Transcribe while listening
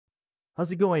How's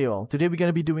it going, y'all? Today we're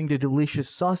gonna be doing the delicious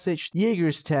sausage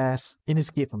Jaeger's task in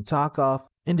Escape from Tarkov.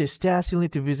 In this task, you'll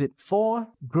need to visit 4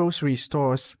 grocery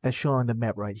stores as shown on the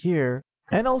map right here.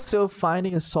 And also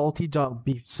finding a salty dog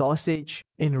beef sausage.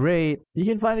 In Raid, you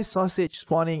can find a sausage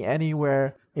spawning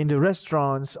anywhere in the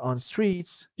restaurants, on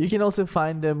streets. You can also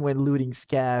find them when looting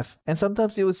scav, and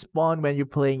sometimes it will spawn when you're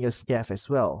playing your scav as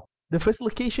well. The first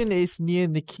location is near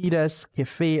Nikita's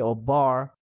cafe or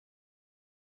bar.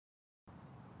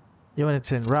 You want to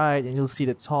turn right and you'll see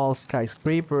the tall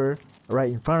skyscraper right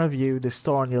in front of you. The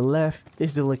store on your left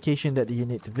is the location that you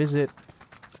need to visit.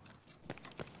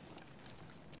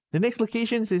 The next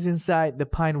location is inside the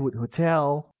Pinewood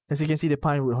Hotel. As you can see, the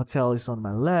Pinewood Hotel is on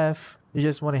my left. You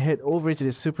just want to head over to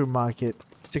the supermarket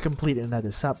to complete another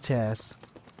subtask.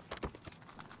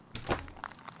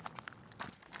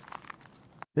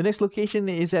 The next location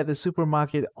is at the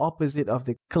supermarket opposite of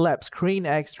the collapsed crane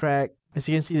extract. As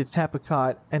you can see, the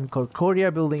Tapacart and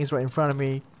Concordia building is right in front of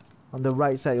me. On the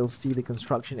right side, you'll see the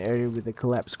construction area with the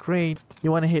collapsed crane.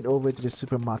 You want to head over to the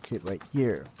supermarket right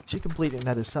here to complete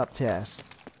another subtask.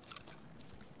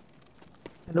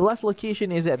 And the last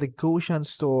location is at the Goshan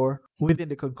store within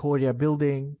the Concordia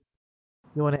building.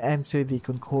 You want to enter the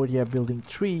Concordia building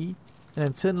 3 and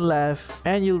then turn left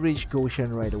and you'll reach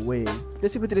Goshan right away.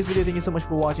 That's it for today's video. Thank you so much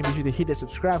for watching. Be sure to hit that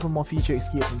subscribe for more future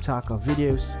Escape from Tarkov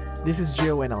videos. This is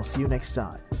Joe and I'll see you next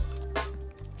time.